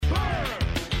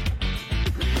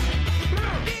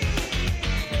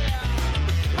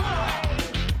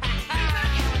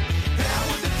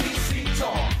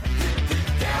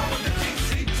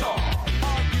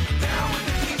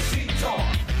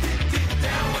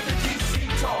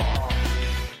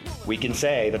we can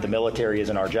say that the military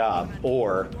isn't our job,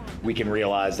 or we can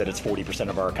realize that it's 40%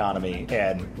 of our economy,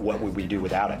 and what would we do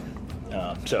without it?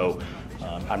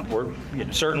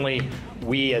 Certainly,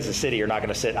 we as a city are not going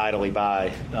to sit idly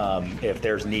by if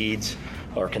there's needs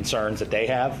or concerns that they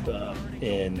have that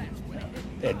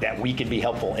we can be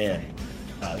helpful in.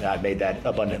 I've made that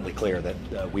abundantly clear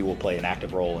that we will play an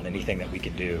active role in anything that we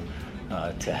can do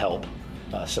to help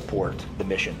support the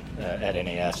mission at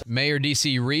NAS. Mayor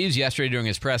D.C. Reeves yesterday during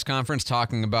his press conference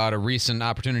talking about a recent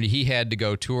opportunity he had to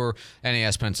go tour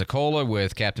NAS Pensacola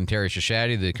with Captain Terry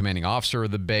Shashadi, the commanding officer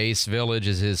of the base. Village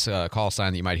is his call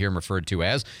sign that you might hear him referred to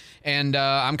as. And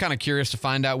I'm kind of curious to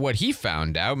find out what he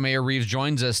found out. Mayor Reeves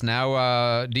joins us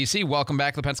now. D.C., welcome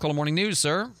back to the Pensacola Morning News,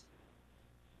 sir.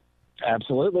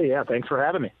 Absolutely, yeah. Thanks for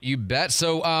having me. You bet.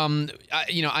 So,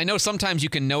 I know sometimes you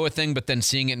can know a thing, but then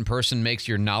seeing it in person makes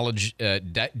your knowledge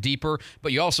deeper.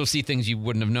 But you also see things you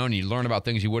wouldn't have known. You learn about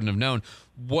things you wouldn't have known.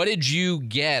 What did you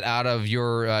get out of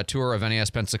your tour of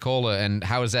NAS Pensacola, and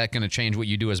how is that going to change what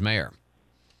you do as mayor?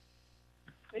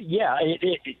 Yeah, I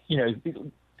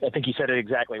think you said it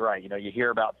exactly right. You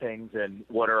hear about things and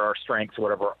what are our strengths,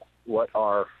 what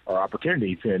are our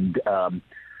opportunities, and I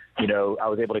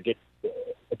was able to get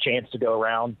a chance to go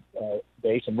around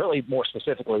base and really more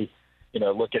specifically,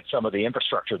 look at some of the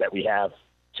infrastructure that we have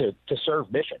to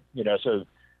serve mission. So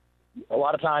a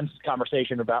lot of times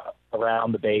conversation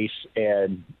around the base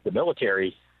and the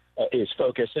military is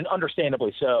focused, and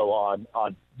understandably so,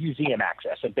 on museum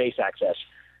access and base access.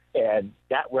 And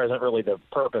that wasn't really the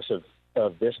purpose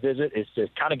of this visit, is to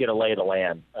kind of get a lay of the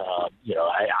land.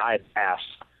 I asked,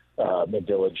 the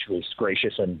village was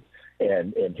gracious and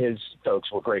his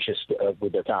folks were gracious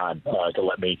with their time to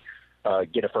let me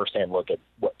get a firsthand look at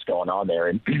what's going on there.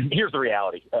 And here's the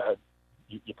reality.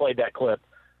 You played that clip.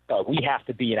 We have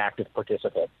to be an active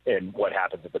participant in what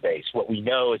happens at the base. What we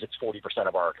know is it's 40%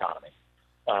 of our economy.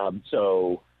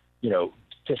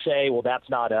 To say, well, that's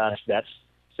not us, that's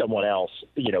someone else,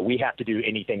 we have to do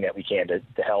anything that we can to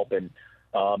help. And,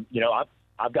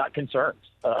 I've got concerns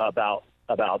about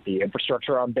the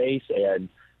infrastructure on base and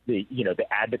the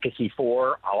advocacy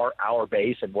for our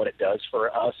base and what it does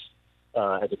for us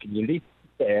as a community.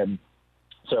 And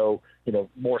so,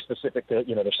 more specific to,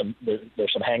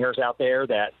 there's some hangars out there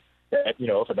that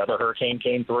if another hurricane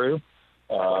came through,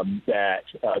 that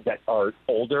are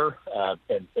older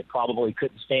and probably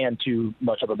couldn't stand too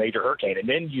much of a major hurricane. And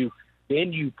then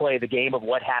you play the game of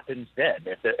what happens then.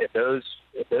 If those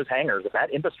hangars, if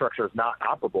that infrastructure is not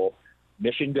operable,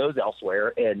 mission goes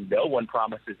elsewhere, and no one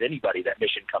promises anybody that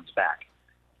mission comes back.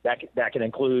 That can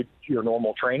include your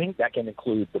normal training. That can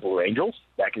include the Blue Angels.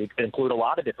 That can include a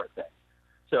lot of different things.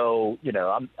 So,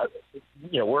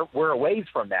 we're a ways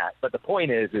from that. But the point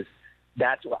is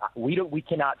that's we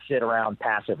cannot sit around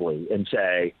passively and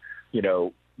say,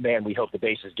 man, we hope the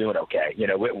base is doing okay.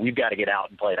 We've got to get out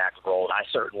and play an active role. And I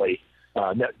certainly,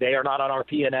 they are not on our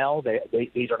P&L.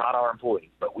 These are not our employees,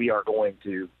 but we are going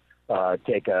to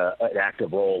take an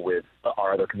active role with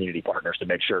our other community partners to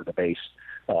make sure the base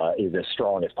is as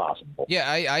strong as possible. Yeah,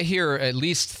 I hear at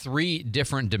least 3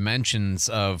 different dimensions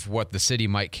of what the city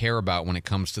might care about when it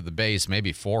comes to the base,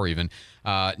 maybe 4 even.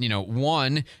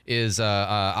 One is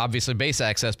obviously base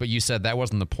access, but you said that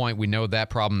wasn't the point. We know that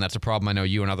problem. That's a problem I know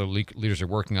you and other leaders are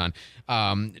working on.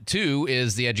 2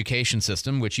 is the education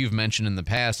system, which you've mentioned in the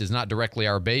past is not directly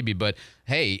our baby, but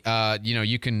hey,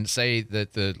 you can say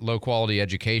that the low-quality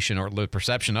education or the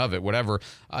perception of it, whatever,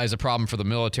 is a problem for the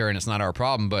military, and it's not our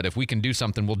problem. But if we can do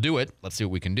something, we'll do it. Let's see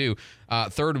what we can do.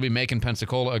 3rd would be making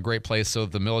Pensacola a great place so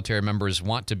that the military members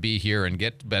want to be here and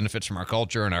get benefits from our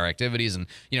culture and our activities, and,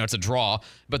 it's a draw.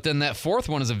 But then that 4th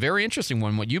one is a very interesting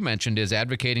one. What you mentioned is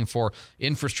advocating for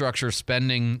infrastructure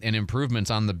spending and improvements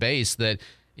on the base that,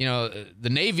 the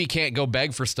Navy can't go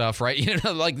beg for stuff, right?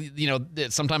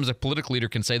 Sometimes a political leader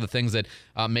can say the things that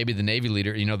maybe the Navy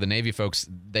leader, the Navy folks,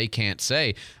 they can't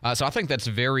say. So I think that's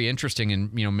very interesting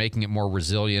in, making it more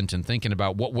resilient and thinking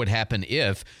about what would happen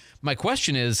if. My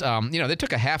question is, they took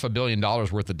 $500 million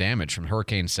worth of damage from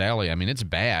Hurricane Sally. I mean, it's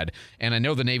bad. And I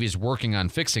know the Navy's working on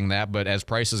fixing that, but as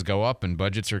prices go up and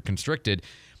budgets are constricted,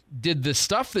 did the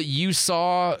stuff that you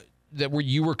saw that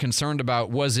you were concerned about,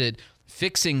 was it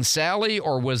fixing Sally,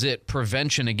 or was it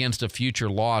prevention against a future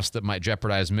loss that might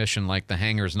jeopardize mission, like the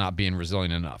hangars not being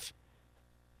resilient enough?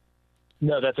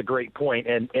 No, that's a great point.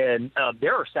 And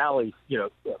there are Sally,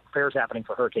 fairs happening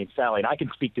for Hurricane Sally, and I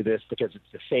can speak to this because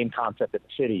it's the same concept at the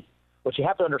city. What you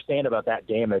have to understand about that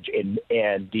damage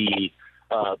and the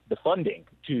funding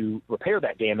to repair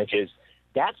that damage is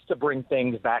that's to bring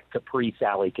things back to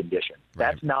pre-Sally condition.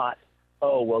 Right. That's not,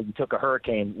 oh, well, you took a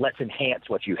hurricane, let's enhance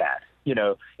what you had.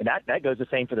 and that goes the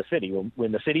same for the city.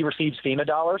 When the city receives FEMA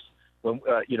dollars,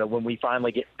 when we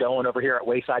finally get going over here at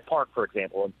Wayside Park, for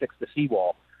example, and fix the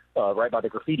seawall right by the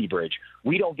graffiti bridge,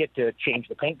 we don't get to change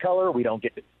the paint color. We don't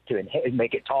get to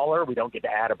make it taller. We don't get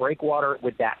to add a breakwater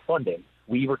with that funding.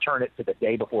 We return it to the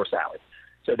day before Sally.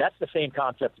 So that's the same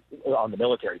concept on the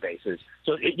military bases.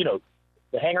 So,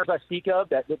 the hangars I speak of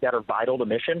that are vital to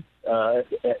mission at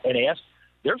NAS,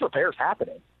 there's repairs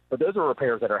happening. But those are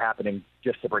repairs that are happening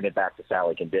just to bring it back to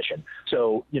Sally condition.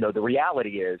 So, the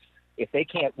reality is if they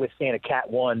can't withstand a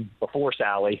Cat 1 before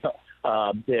Sally,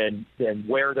 then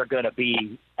where they're going to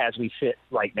be as we sit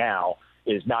right now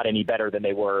is not any better than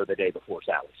they were the day before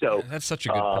Sally. So that's such a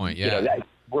good point. Yeah,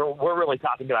 we're really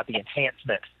talking about the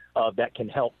enhancement that can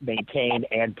help maintain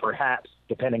and perhaps,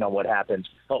 depending on what happens,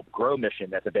 help grow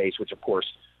mission at the base, which of course,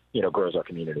 grows our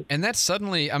community. And that's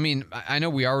suddenly, I know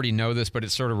we already know this, but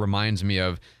it sort of reminds me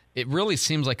of, it really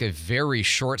seems like a very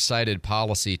short-sighted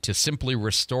policy to simply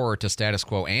restore to status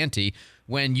quo ante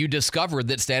when you discovered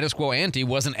that status quo ante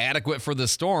wasn't adequate for the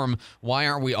storm. Why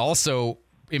aren't we also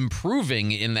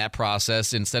improving in that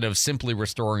process instead of simply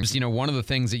restoring? One of the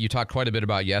things that you talked quite a bit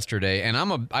about yesterday, and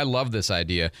I love this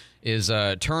idea, is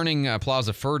turning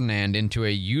Plaza Ferdinand into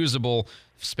a usable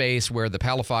space where the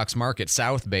Palafox Market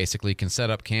South basically can set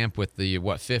up camp with the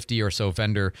 50 or so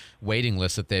vendor waiting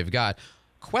list that they've got.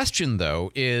 Question,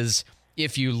 though, is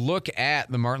if you look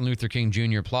at the Martin Luther King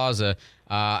Jr. Plaza,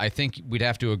 I think we'd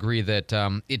have to agree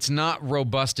that it's not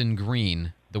robust and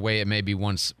green the way it maybe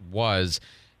once was.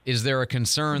 Is there a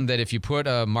concern that if you put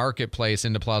a marketplace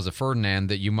into Plaza Ferdinand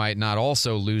that you might not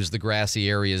also lose the grassy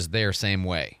areas there same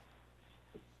way?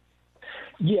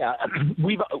 Yeah,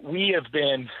 we have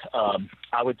been,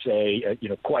 I would say,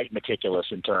 quite meticulous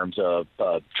in terms of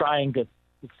trying to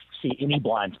see any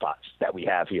blind spots that we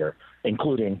have here,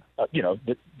 including,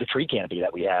 the tree canopy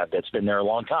that we have that's been there a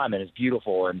long time and is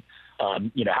beautiful, and,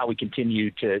 how we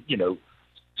continue to,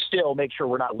 still make sure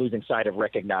we're not losing sight of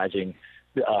recognizing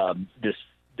this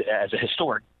as a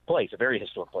historic place, a very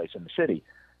historic place in the city.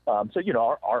 So,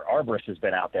 our arborist has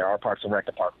been out there, our Parks and Rec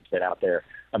department's been out there.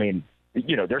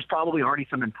 There's probably already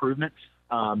some improvements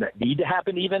that need to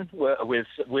happen even with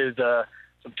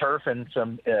some turf and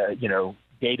some,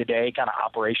 day-to-day kind of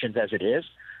operations as it is.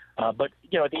 But,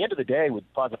 at the end of the day with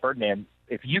Plaza Ferdinand,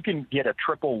 if you can get a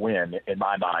triple win in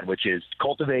my mind, which is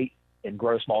cultivate and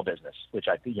grow small business, which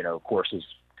I think, of course is,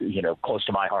 close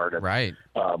to my heart, right?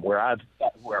 Where I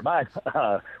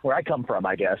come from,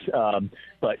 I guess.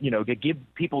 But to give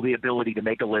people the ability to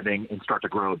make a living and start to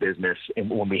grow a business, and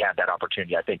when we have that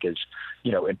opportunity, I think is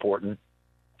important.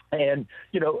 And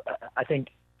I think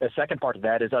the second part of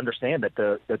that is understand that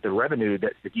the revenue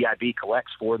that the DIB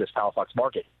collects for this Palafox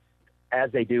Market,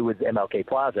 as they do with MLK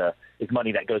Plaza, is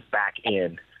money that goes back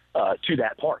in to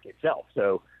that park itself.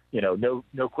 So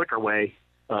no quicker way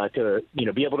to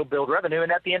be able to build revenue.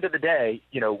 And at the end of the day,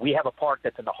 we have a park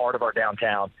that's in the heart of our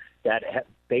downtown that,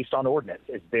 based on ordinance,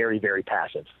 is very, very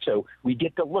passive. So we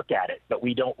get to look at it, but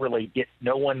we don't really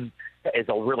no one is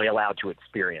really allowed to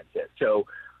experience it. So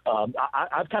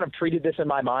I've kind of treated this in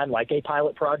my mind like a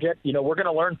pilot project. We're going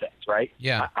to learn things, right?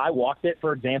 Yeah. I walked it,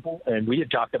 for example, and we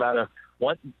had talked about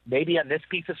maybe on this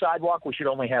piece of sidewalk, we should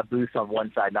only have booths on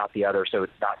one side, not the other, so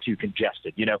it's not too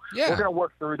congested. Yeah. We're going to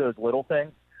work through those little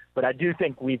things. But I do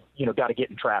think we've, got to get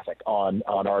in traffic on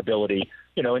our ability,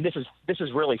 and this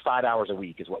is really 5 hours a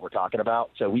week is what we're talking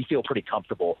about. So we feel pretty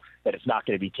comfortable that it's not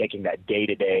going to be taking that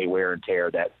day-to-day wear and tear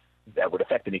that would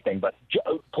affect anything. But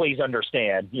please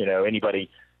understand, anybody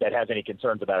that has any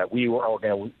concerns about it, we are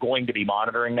going to be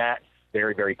monitoring that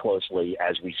very, very closely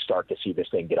as we start to see this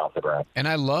thing get off the ground. And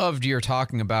I loved your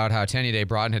talking about how Tanya Day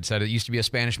Broughton had said it used to be a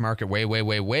Spanish market way, way,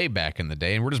 way, way back in the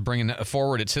day, and we're just bringing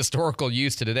forward its historical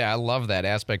use to today. I love that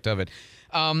aspect of it.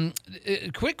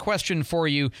 Quick question for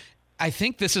you. I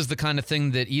think this is the kind of thing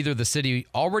that either the city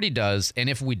already does, and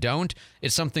if we don't,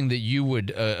 it's something that you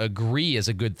would agree is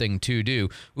a good thing to do.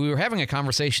 We were having a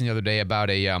conversation the other day about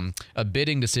a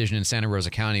bidding decision in Santa Rosa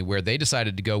County where they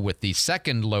decided to go with the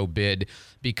second low bid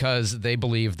because they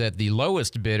believed that the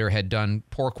lowest bidder had done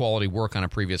poor quality work on a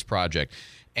previous project.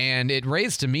 And it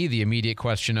raised to me the immediate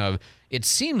question of, it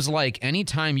seems like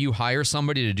anytime you hire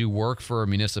somebody to do work for a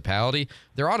municipality,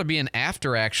 there ought to be an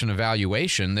after-action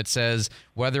evaluation that says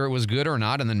whether it was good or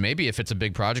not, and then maybe if it's a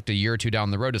big project a year or two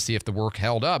down the road to see if the work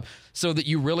held up, so that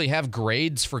you really have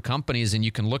grades for companies and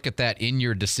you can look at that in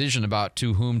your decision about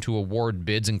to whom to award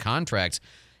bids and contracts.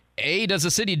 A, does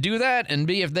the city do that? And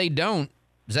B, if they don't,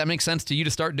 does that make sense to you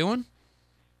to start doing?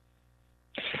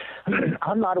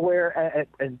 I'm not aware,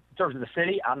 in terms of the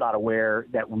city, I'm not aware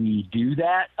that we do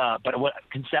that. But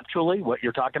conceptually, what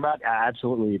you're talking about, I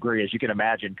absolutely agree. As you can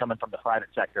imagine, coming from the private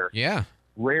sector,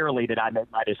 rarely did I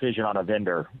make my decision on a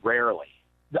vendor, rarely,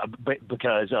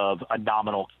 because of a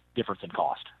nominal difference in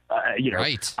cost.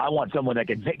 Right. I want someone that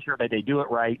can make sure that they do it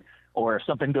right, or if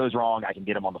something goes wrong, I can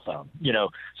get them on the phone.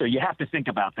 So you have to think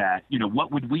about that.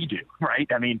 What would we do, right?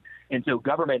 I mean, and so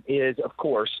government is, of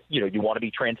course, you want to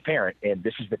be transparent, and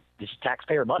this is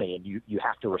taxpayer money, and you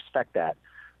have to respect that.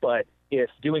 But if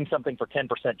doing something for 10%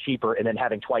 cheaper and then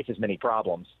having twice as many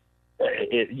problems,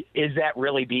 is that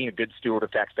really being a good steward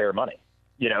of taxpayer money?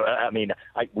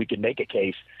 We can make a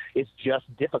case. It's just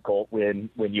difficult when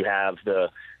you have the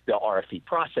RFP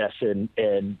process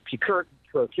and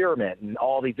procurement and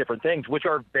all these different things, which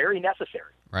are very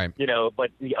necessary. Right.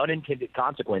 But the unintended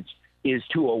consequence is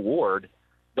to award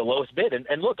the lowest bid.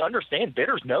 And look, understand,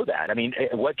 bidders know that. I mean,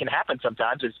 what can happen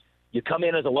sometimes is you come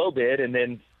in as a low bid, and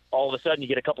then all of a sudden you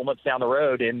get a couple months down the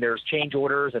road and there's change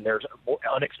orders and there's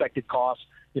unexpected costs.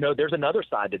 There's another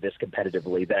side to this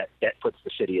competitively that puts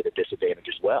the city at a disadvantage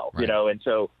as well. Right. And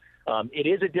so it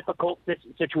is a difficult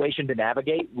situation to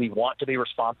navigate. We want to be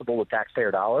responsible with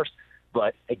taxpayer dollars.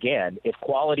 But again, if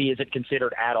quality isn't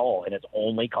considered at all and it's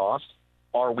only cost,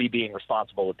 are we being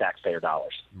responsible with taxpayer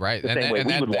dollars? Right.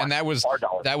 And that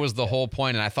was the whole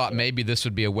point. And I thought maybe this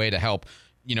would be a way to help,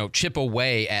 chip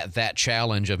away at that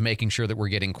challenge of making sure that we're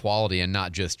getting quality and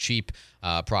not just cheap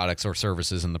products or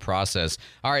services in the process.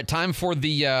 All right, time for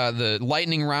the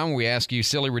lightning round. We ask you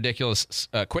silly, ridiculous,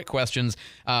 quick questions.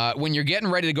 When you're getting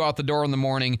ready to go out the door in the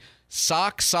morning,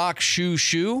 sock, shoe,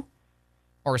 shoe,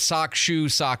 or sock, shoe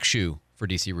for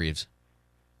DC Reeves?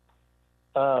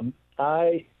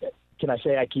 Can I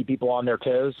say I keep people on their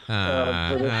toes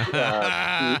for this?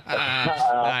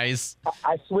 Nice.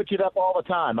 I switch it up all the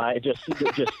time. It just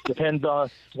depends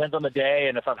on the day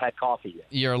and if I've had coffee yet.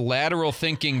 You're a lateral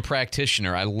thinking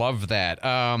practitioner. I love that.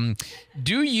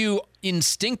 Do you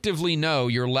instinctively know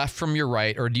your left from your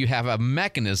right, or do you have a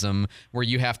mechanism where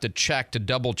you have to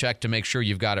double check to make sure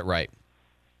you've got it right?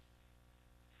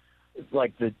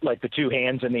 Like the two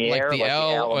hands in the air, like the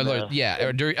L, or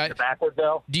the backward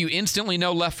L. Do you instantly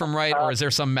know left from right, or is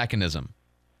there some mechanism?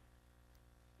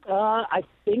 I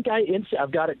think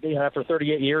I've got it. After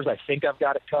 38 years, I think I've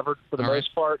got it covered for the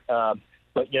most part.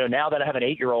 But now that I have an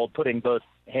 8-year-old putting both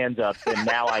hands up, and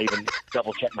now I even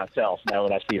double check myself now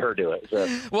when I see her do it. So.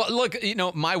 Well, look,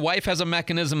 my wife has a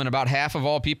mechanism, and about half of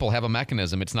all people have a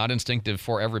mechanism. It's not instinctive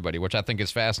for everybody, which I think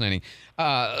is fascinating.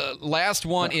 Last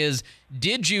one is,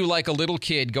 did you, like a little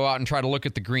kid, go out and try to look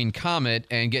at the green comet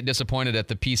and get disappointed at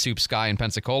the pea soup sky in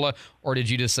Pensacola, or did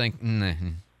you just think, nah?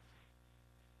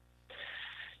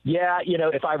 Yeah,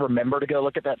 if I remember to go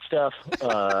look at that stuff,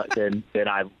 then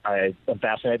I'm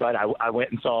fascinated by it. I went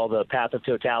and saw the Path of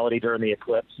Totality during the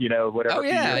eclipse, whatever. Oh,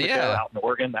 yeah, out in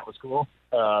Oregon. That was cool.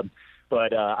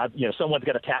 But someone's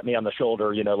got to tap me on the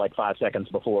shoulder, like 5 seconds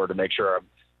before to make sure I'm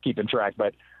keeping track.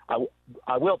 But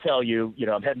I will tell you,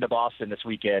 I'm heading to Boston this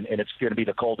weekend, and it's going to be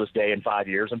the coldest day in 5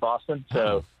 years in Boston.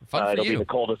 So it'll be the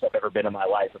coldest I've ever been in my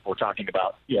life if we're talking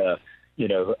about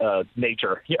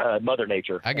nature, Mother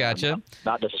Nature. I gotcha.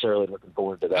 Not necessarily looking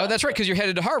forward to that. Oh, that's right, because you're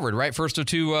headed to Harvard, right? First of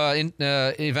two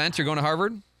events, you're going to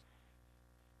Harvard?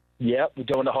 Yep, we're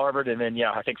going to Harvard, and then,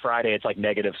 I think Friday it's like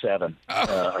 -7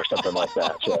 or something like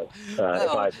that. So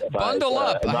bundle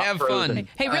up, have fun.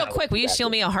 Hey, real quick, will you steal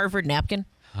me a Harvard napkin?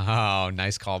 Oh,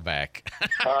 nice callback.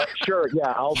 Sure,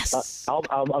 yeah. Yes.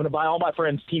 I'm going to buy all my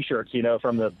friends T-shirts,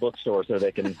 from the bookstore so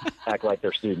they can act like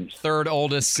they're students. Third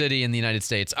oldest city in the United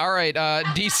States. All right,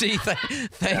 DC,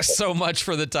 thanks so much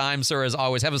for the time, sir, as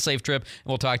always. Have a safe trip, and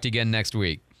we'll talk to you again next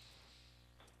week.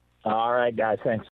 All right, guys. Thanks.